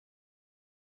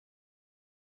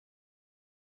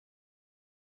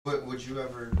But would you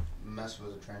ever mess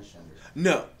with a transgender?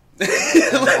 No.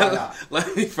 Why not?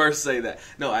 Let me first say that.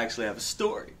 No, I actually have a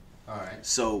story. All right.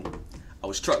 So, I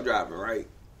was truck driving, right?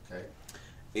 Okay.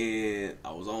 And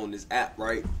I was on this app,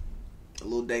 right? A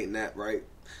little dating app, right?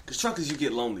 Because truckers, you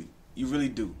get lonely. You really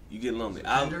do. You get lonely.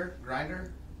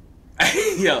 Grinder?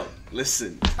 Yo,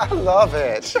 listen. I love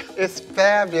it. It's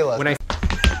fabulous. When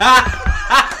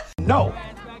No.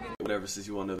 Whatever, since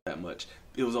you want to know that much.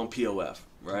 It was on POF,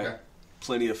 right? Okay.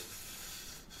 Plenty of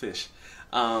fish.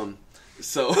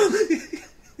 So,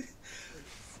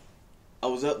 I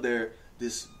was up there.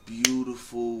 This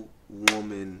beautiful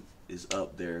woman is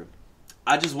up there.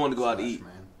 I just wanted to go out to eat.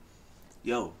 Man.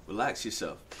 Yo, relax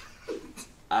yourself.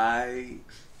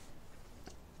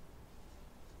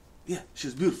 Yeah, she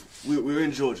was beautiful. We were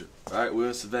in Georgia, right? We were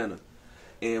in Savannah.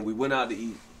 And we went out to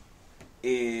eat.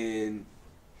 And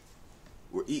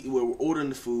we're eating, we're ordering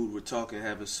the food, we're talking,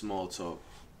 having small talk.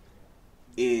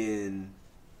 And,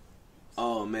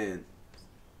 oh man.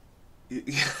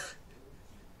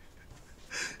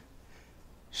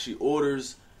 She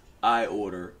orders, I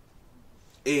order.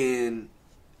 And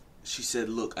she said,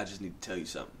 look, I just need to tell you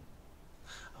something.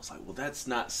 I was like, well, that's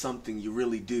not something you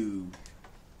really do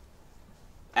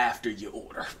after you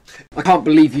order. I can't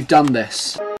believe you've done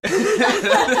this.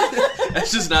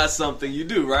 That's just not something you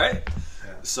do, right?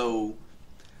 Yeah. So,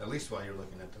 at least while you're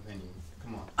looking at the menu.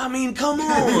 Come on. I mean, come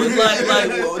on. like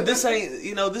well, this ain't,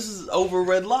 this is over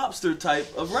Red Lobster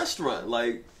type of restaurant.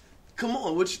 Like, come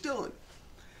on, what you doing?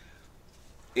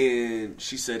 And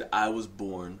she said, I was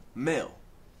born male.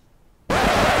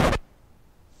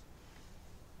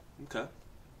 Okay.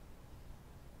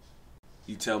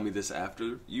 You tell me this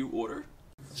after you order?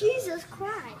 Jesus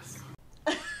Christ.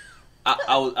 I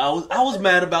was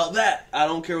mad about that. I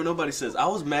don't care what nobody says. I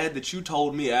was mad that you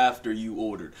told me after you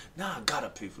ordered. Nah, I gotta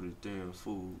pay for this damn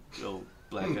food, yo,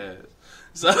 black ass.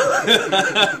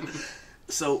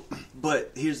 So,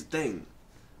 but here's the thing.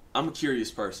 I'm a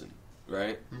curious person,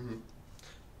 right? Mm-hmm.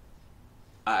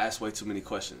 I ask way too many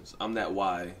questions. I'm that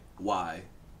why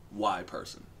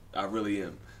person. I really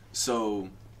am. So,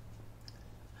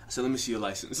 I said, let me see your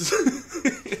license.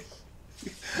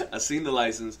 I seen the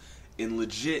license, and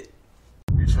legit.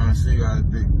 You trying to see you got a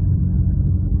dick.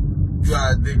 You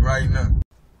got a dick right now.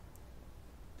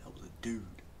 That was a dude.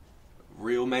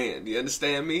 Real man. You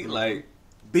understand me? Like,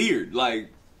 beard. Like,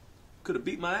 could have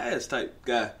beat my ass type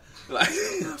guy. Like,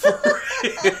 for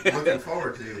real. Looking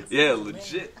forward to it. Yeah,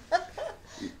 legit.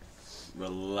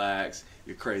 Relax.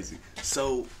 You're crazy.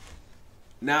 So,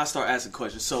 now I start asking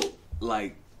questions. So,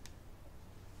 like,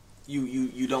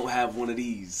 you don't have one of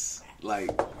these.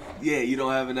 Like, yeah, you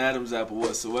don't have an Adam's apple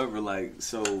whatsoever. Like,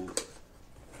 so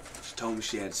she told me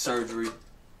she had surgery.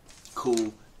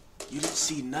 Cool. You didn't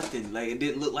see nothing. Like, it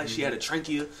didn't look like she had a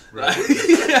trachea. Right.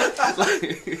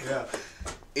 Like, Yeah.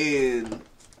 And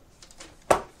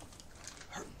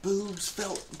her boobs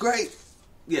felt great.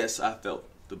 Yes, I felt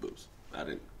the boobs. I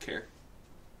didn't care.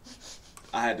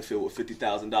 I had to feel what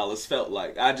 $50,000 felt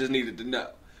like. I just needed to know,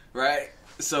 right?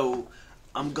 So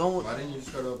I'm going. Why didn't you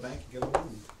just go to a bank and get a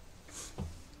loan?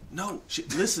 No,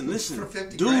 listen. For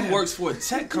 50 Dude grand. works for a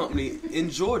tech company in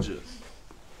Georgia.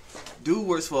 Dude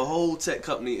works for a whole tech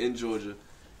company in Georgia.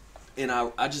 And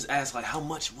I just asked, like, how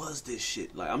much was this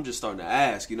shit? Like, I'm just starting to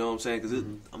ask, you know what I'm saying? Because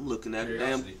I'm looking at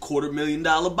Curiosity. a damn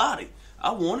 $250,000 body.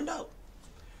 I want it out.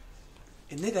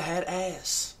 And nigga had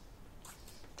ass.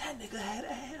 That nigga had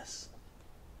ass.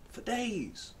 For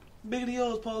days. Bigger than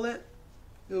yours, Paulette.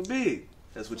 It was big.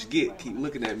 That's what you get. Keep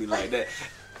looking at me like that.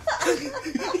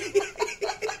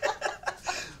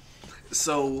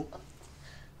 So,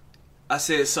 I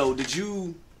said, so did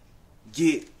you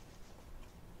get,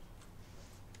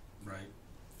 Right.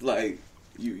 like,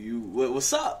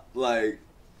 what's up? Like,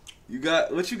 you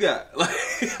got, what you got? Like,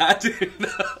 I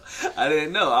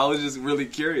didn't know. I was just really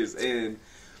curious. And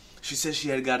she said she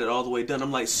had got it all the way done.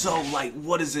 I'm like, so, like,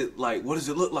 what is it like? What does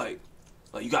it look like?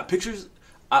 Like, you got pictures?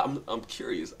 I'm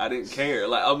curious. I didn't care.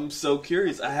 Like, I'm so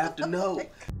curious. I have to know.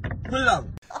 Put it up.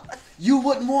 You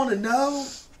wouldn't want to know?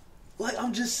 Like,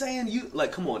 I'm just saying,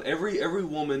 like, come on. Every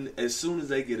woman, as soon as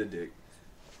they get a dick,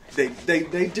 they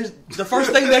just, the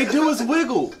first thing they do is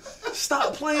wiggle.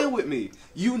 Stop playing with me.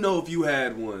 You know, if you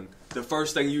had one, the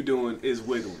first thing you doing is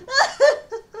wiggling.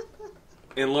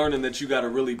 And learning that you got to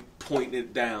really point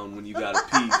it down when you got to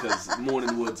pee, because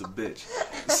morning wood's a bitch.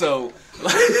 So,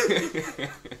 like,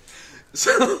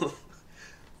 so,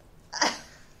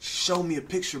 she showed me a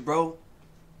picture, bro.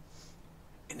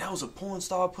 And that was a porn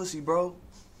star pussy, bro.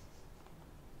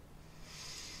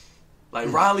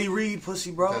 Like Riley Reid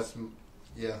pussy, bro.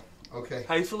 Yeah. Okay.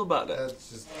 How you feel about that? That's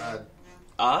just odd.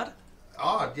 Odd?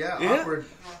 Odd, yeah. Yeah. Awkward.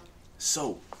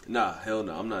 So, Nah, hell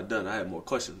no, I'm not done. I have more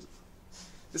questions.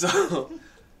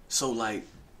 So like,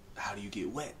 how do you get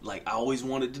wet? Like, I always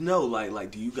wanted to know,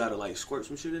 like, do you gotta like squirt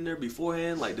some shit in there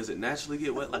beforehand? Like, does it naturally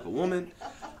get wet like a woman?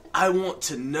 I want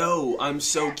to know. I'm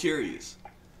so curious.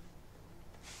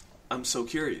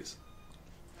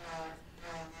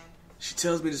 She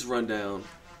tells me this rundown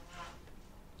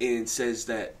and says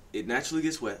that it naturally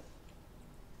gets wet.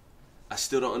 I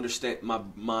still don't understand. My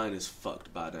mind is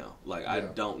fucked by now. Like, I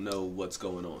don't know what's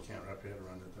going on. Can't wrap your head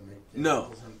around it.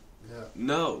 No. Yeah.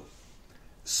 No.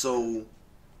 So,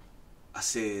 I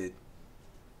said,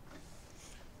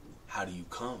 how do you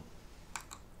come?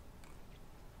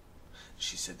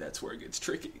 She said, that's where it gets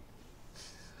tricky.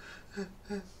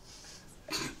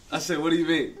 I said, what do you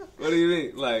mean? What do you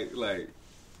mean? Like,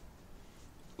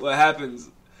 what happens?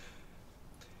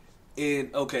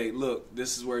 And, okay, look,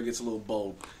 this is where it gets a little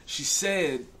bold. She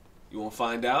said, you want to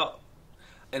find out?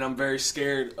 And I'm very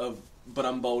scared but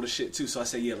I'm bold as shit too. So I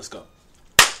said, yeah, let's go.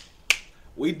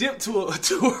 We dipped to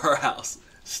her house.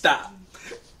 Stop.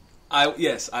 I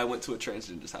went to a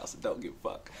transgender's house. Don't give a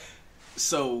fuck.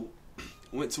 So,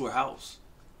 went to her house.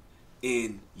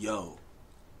 And, yo,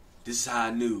 this is how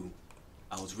I knew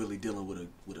I was really dealing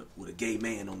with a gay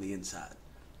man on the inside.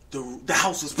 The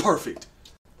house was perfect.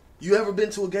 You ever been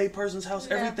to a gay person's house?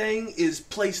 Yeah. Everything is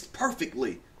placed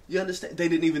perfectly. You understand? They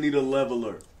didn't even need a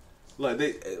leveler.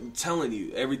 Like, I'm telling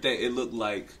you, everything, it looked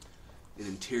like an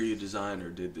interior designer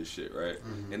did this shit, right?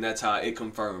 Mm-hmm. And that's how it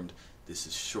confirmed this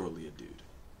is surely a dude.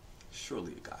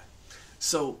 Surely a guy.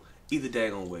 So, either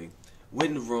daggone way, went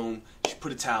in the room, she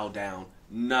put a towel down,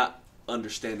 not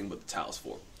understanding what the towel's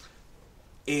for.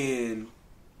 And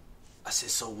I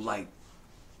said, so, like,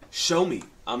 show me.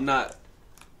 I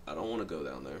don't want to go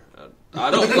down there.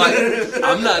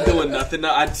 I'm not doing nothing.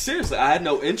 No, seriously, I had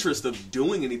no interest of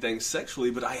doing anything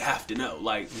sexually, but I have to know.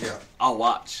 Like, I'll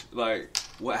watch. Like,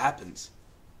 what happens?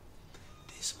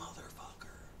 This motherfucker.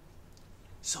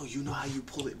 So, you know how you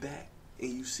pull it back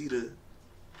and you see the...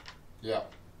 Yeah.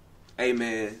 Hey,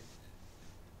 man.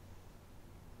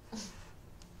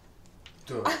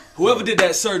 Whoever did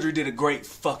that surgery did a great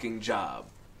fucking job.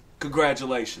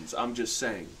 Congratulations. I'm just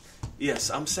saying. Yes,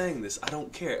 I'm saying this. I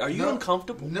don't care. Are you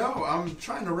uncomfortable? No, I'm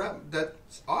trying to wrap.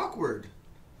 That's awkward.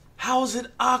 How is it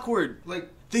awkward? Like,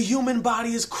 the human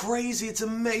body is crazy. It's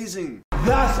amazing.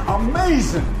 That's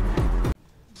amazing.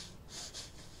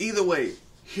 Either way,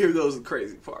 here goes the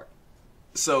crazy part.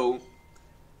 So,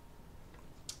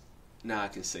 now I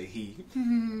can say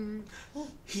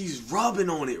he's rubbing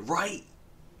on it, right?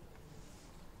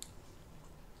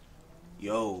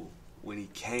 Yo, when he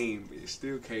came, it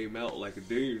still came out like a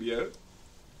dude, yo.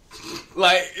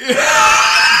 Like,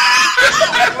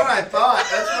 that's what I thought.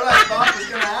 That's what I thought was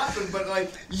gonna happen. But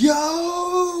like,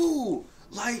 yo,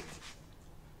 like,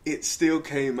 it still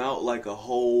came out like a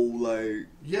whole, like.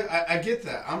 Yeah, I get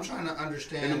that. I'm trying to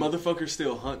understand. And the motherfucker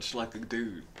still hunched like a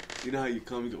dude. You know how you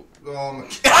come, you go. Oh my.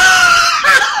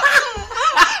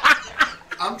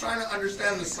 I'm trying to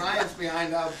understand the science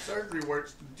behind how surgery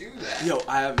works to do that. Yo,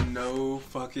 I have no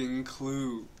fucking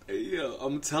clue. Yo,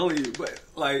 I'm telling you, but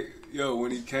like, yo, when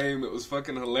he came, it was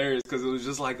fucking hilarious because it was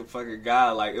just like a fucking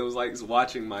guy. Like, it was like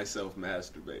watching myself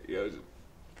masturbate. Yo,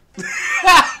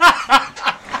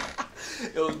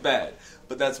 it was bad.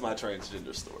 But that's my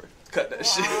transgender story. Cut that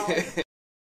shit.